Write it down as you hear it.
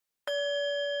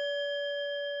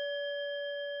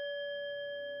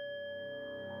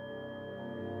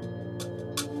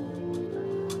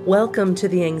Welcome to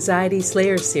the Anxiety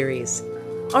Slayer series.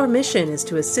 Our mission is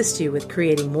to assist you with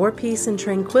creating more peace and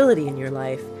tranquility in your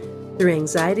life through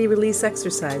anxiety release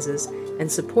exercises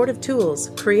and supportive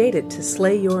tools created to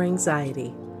slay your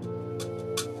anxiety.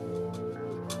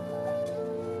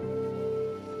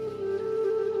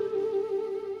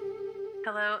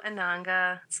 Hello,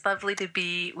 Ananga. It's lovely to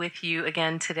be with you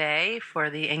again today for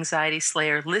the Anxiety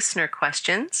Slayer listener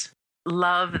questions.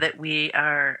 Love that we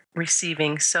are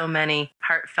receiving so many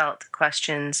heartfelt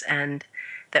questions and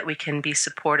that we can be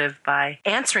supportive by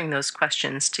answering those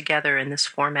questions together in this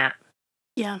format.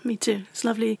 Yeah, me too. It's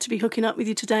lovely to be hooking up with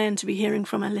you today and to be hearing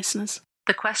from our listeners.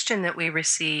 The question that we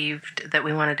received that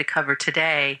we wanted to cover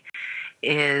today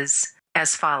is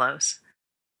as follows.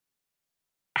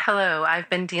 Hello, I've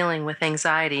been dealing with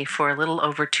anxiety for a little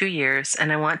over 2 years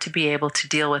and I want to be able to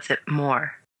deal with it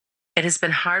more. It has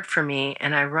been hard for me,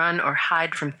 and I run or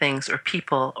hide from things or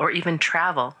people or even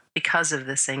travel because of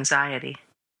this anxiety.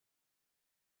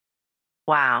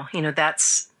 Wow,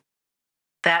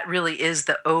 that really is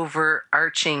the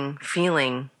overarching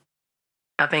feeling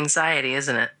of anxiety,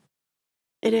 isn't it?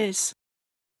 It is.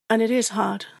 And it is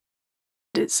hard.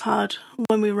 It's hard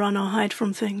when we run or hide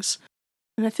from things.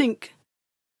 And I think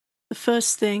the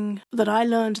first thing that I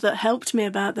learned that helped me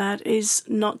about that is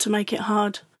not to make it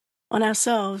hard on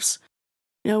ourselves.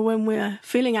 When we're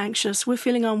feeling anxious, we're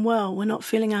feeling unwell, we're not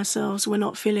feeling ourselves, we're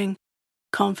not feeling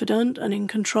confident and in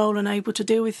control and able to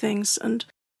deal with things. And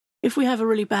if we have a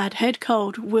really bad head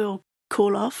cold, we'll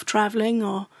call off travelling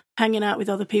or hanging out with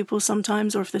other people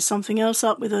sometimes, or if there's something else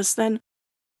up with us, then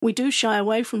we do shy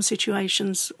away from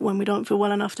situations when we don't feel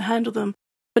well enough to handle them.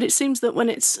 But it seems that when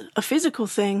it's a physical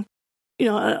thing,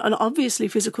 an obviously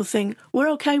physical thing, we're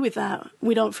okay with that.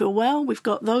 We don't feel well, we've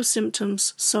got those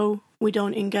symptoms, so we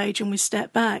don't engage and we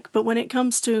step back. But when it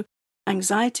comes to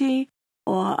anxiety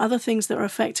or other things that are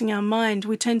affecting our mind,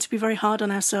 we tend to be very hard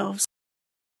on ourselves.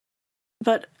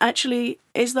 But actually,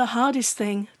 is the hardest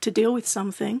thing to deal with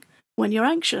something when you're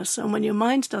anxious and when your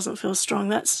mind doesn't feel strong.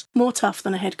 That's more tough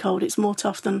than a head cold. It's more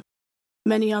tough than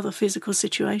many other physical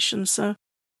situations. So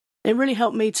it really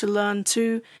helped me to learn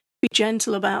to be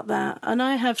gentle about that. And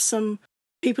I have some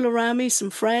people around me,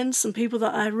 some friends, some people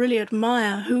that I really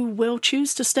admire who will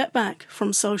choose to step back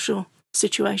from social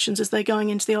situations as they're going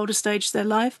into the older stage of their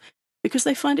life because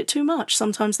they find it too much.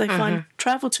 Sometimes they find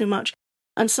travel too much.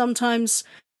 And sometimes,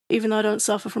 even though I don't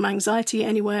suffer from anxiety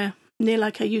anywhere near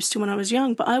like I used to when I was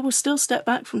young, but I will still step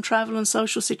back from travel and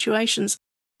social situations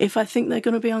if I think they're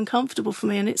going to be uncomfortable for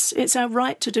me. And it's our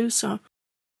right to do so.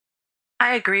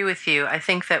 I agree with you. I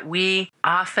think that we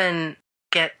often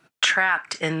get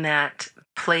trapped in that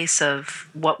place of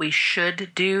what we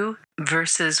should do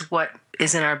versus what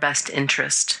is in our best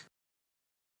interest.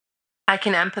 I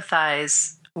can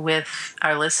empathize with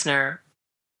our listener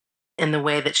in the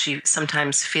way that she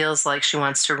sometimes feels like she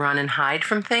wants to run and hide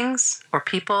from things or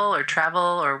people or travel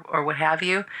or what have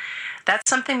you. That's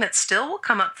something that still will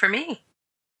come up for me,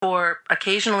 or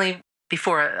occasionally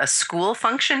before a school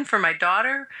function for my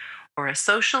daughter, or a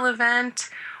social event,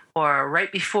 or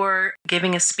right before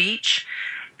giving a speech.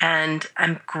 And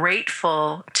I'm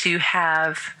grateful to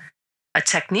have a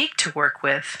technique to work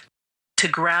with to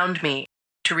ground me,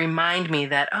 to remind me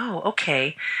that, oh,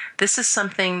 okay, this is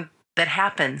something that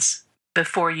happens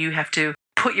before you have to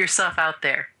put yourself out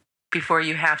there, before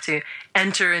you have to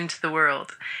enter into the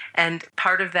world. And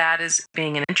part of that is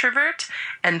being an introvert,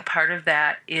 and part of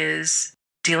that is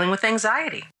dealing with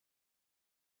anxiety.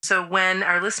 So when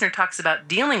our listener talks about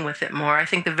dealing with it more, I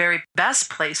think the very best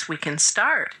place we can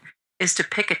start is to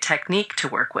pick a technique to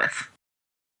work with.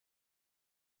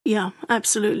 Yeah,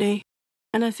 absolutely.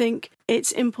 And I think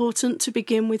it's important to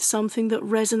begin with something that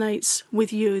resonates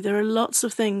with you. There are lots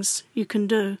of things you can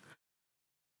do.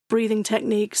 Breathing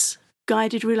techniques,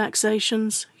 guided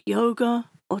relaxations, yoga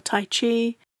or Tai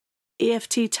Chi,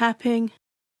 EFT tapping,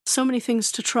 so many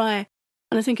things to try.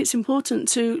 And I think it's important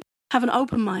to have an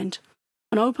open mind,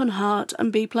 an open heart, and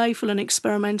be playful and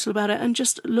experimental about it, and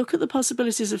just look at the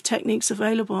possibilities of techniques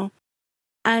available.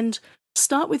 And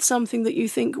start with something that you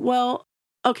think, well,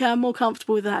 okay, I'm more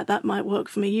comfortable with that. That might work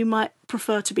for me. You might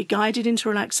prefer to be guided into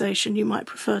relaxation. You might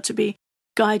prefer to be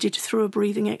guided through a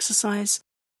breathing exercise.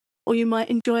 Or you might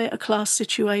enjoy a class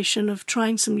situation of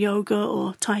trying some yoga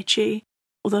or Tai Chi.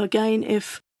 Although again,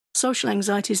 if social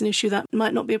anxiety is an issue, that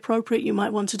might not be appropriate. You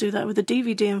might want to do that with a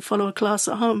DVD and follow a class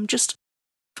at home. Just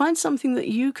find something that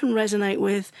you can resonate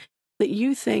with, that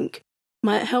you think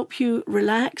might help you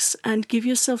relax and give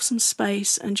yourself some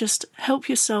space and just help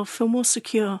yourself feel more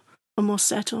secure and more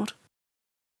settled.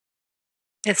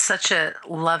 It's such a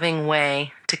loving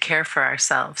way to care for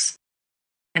ourselves.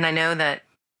 And I know that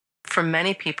for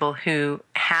many people who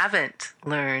haven't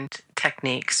learned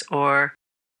techniques or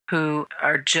who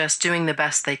are just doing the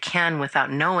best they can without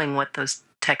knowing what those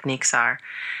techniques are,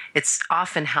 it's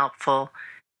often helpful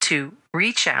to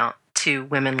reach out to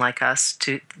women like us,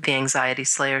 to the Anxiety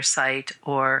Slayer site,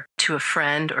 or to a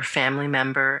friend or family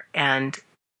member, and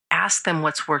ask them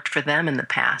what's worked for them in the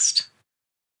past.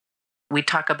 We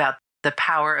talk about the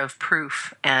power of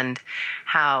proof and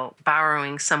how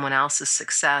borrowing someone else's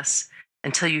success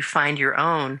until you find your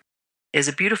own is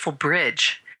a beautiful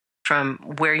bridge from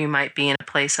where you might be in a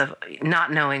place of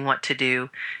not knowing what to do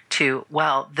to,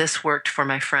 well, this worked for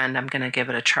my friend, I'm going to give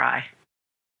it a try.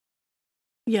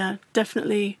 Yeah,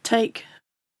 definitely take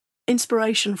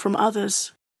inspiration from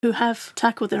others who have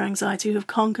tackled their anxiety, who have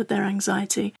conquered their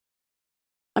anxiety.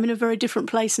 I'm in a very different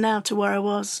place now to where I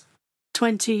was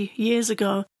 20 years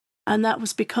ago, and that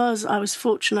was because I was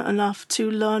fortunate enough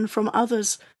to learn from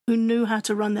others who knew how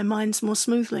to run their minds more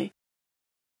smoothly.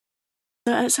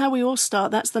 That's how we all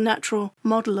start. That's the natural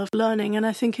model of learning, and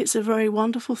I think it's a very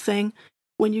wonderful thing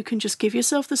when you can just give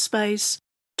yourself the space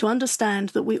to understand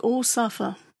that we all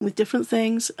suffer with different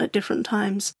things at different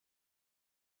times.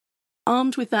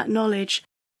 Armed with that knowledge,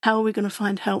 how are we going to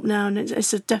find help now? And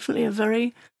it's definitely a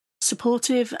very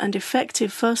supportive and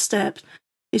effective first step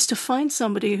is to find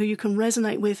somebody who you can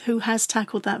resonate with who has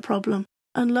tackled that problem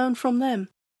and learn from them.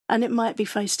 And it might be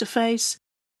face-to-face.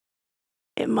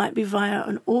 It might be via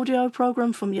an audio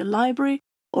program from your library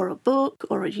or a book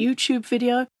or a YouTube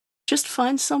video. Just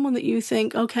find someone that you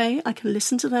think, okay, I can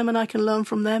listen to them and I can learn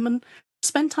from them and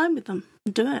spend time with them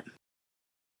and do it.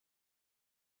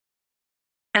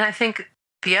 And I think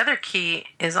the other key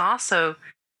is also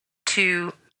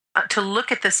to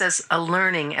look at this as a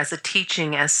learning, as a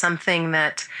teaching, as something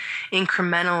that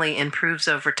incrementally improves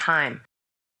over time.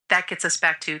 That gets us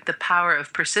back to the power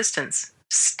of persistence,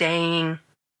 staying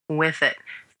with it,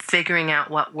 figuring out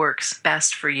what works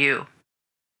best for you.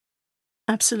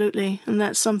 Absolutely. And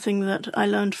that's something that I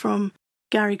learned from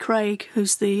Gary Craig,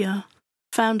 who's the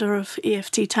founder of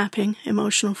EFT tapping,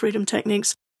 Emotional Freedom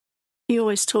Techniques. He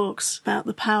always talks about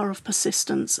the power of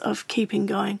persistence, of keeping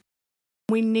going.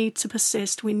 We need to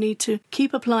persist. We need to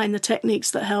keep applying the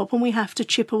techniques that help, and we have to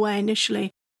chip away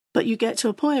initially. But you get to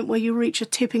a point where you reach a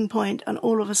tipping point, and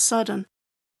all of a sudden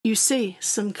you see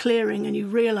some clearing and you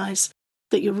realize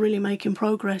that you're really making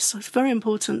progress. So it's very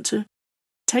important to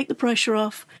take the pressure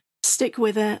off, stick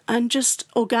with it, and just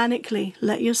organically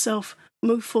let yourself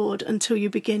move forward until you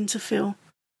begin to feel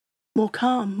more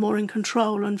calm, more in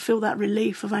control, and feel that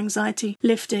relief of anxiety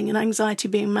lifting and anxiety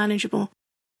being manageable.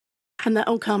 And that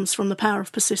all comes from the power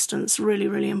of persistence. Really,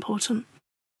 really important.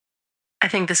 I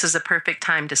think this is a perfect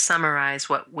time to summarize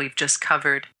what we've just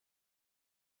covered.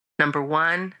 Number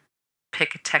 1,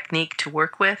 pick a technique to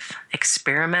work with,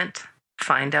 experiment,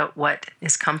 find out what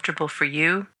is comfortable for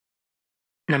you.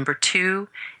 Number 2,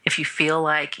 if you feel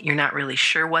like you're not really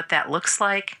sure what that looks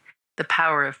like, the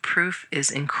power of proof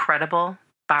is incredible.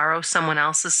 Borrow someone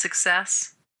else's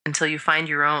success until you find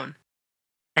your own.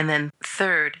 And then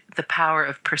 3rd, the power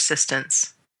of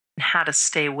persistence and how to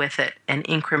stay with it and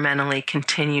incrementally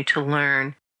continue to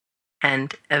learn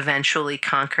and eventually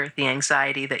conquer the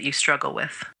anxiety that you struggle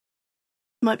with.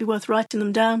 Might be worth writing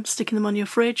them down, sticking them on your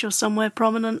fridge or somewhere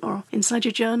prominent or inside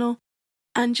your journal.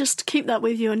 And just keep that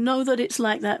with you and know that it's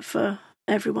like that for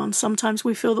everyone. Sometimes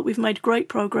we feel that we've made great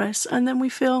progress and then we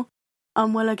feel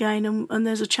unwell again and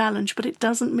there's a challenge, but it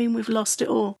doesn't mean we've lost it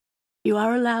all. You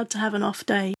are allowed to have an off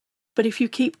day, but if you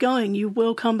keep going, you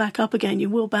will come back up again, you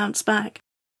will bounce back.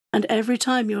 And every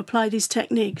time you apply these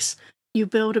techniques, you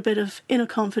build a bit of inner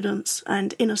confidence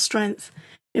and inner strength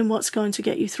in what's going to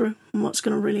get you through and what's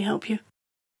going to really help you.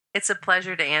 It's a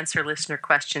pleasure to answer listener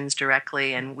questions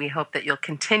directly, and we hope that you'll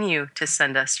continue to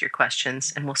send us your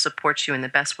questions, and we'll support you in the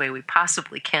best way we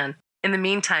possibly can. In the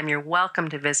meantime, you're welcome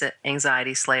to visit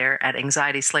Anxiety Slayer at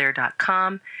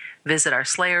anxietyslayer.com, visit our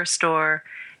Slayer store,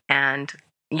 and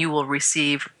you will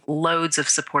receive loads of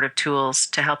supportive tools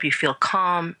to help you feel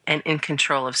calm and in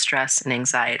control of stress and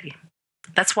anxiety.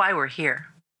 That's why we're here.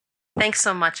 Thanks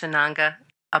so much, Ananga.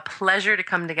 A pleasure to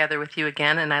come together with you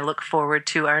again, and I look forward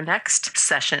to our next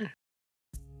session.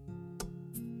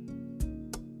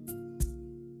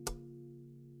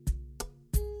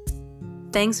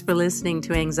 Thanks for listening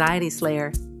to Anxiety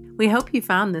Slayer. We hope you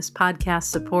found this podcast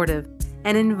supportive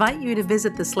and invite you to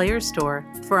visit the Slayer store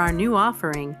for our new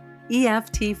offering,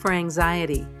 EFT for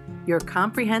Anxiety, your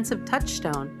comprehensive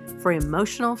touchstone for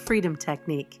emotional freedom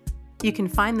technique. You can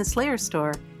find the Slayer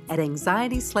store at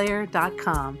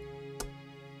anxietyslayer.com.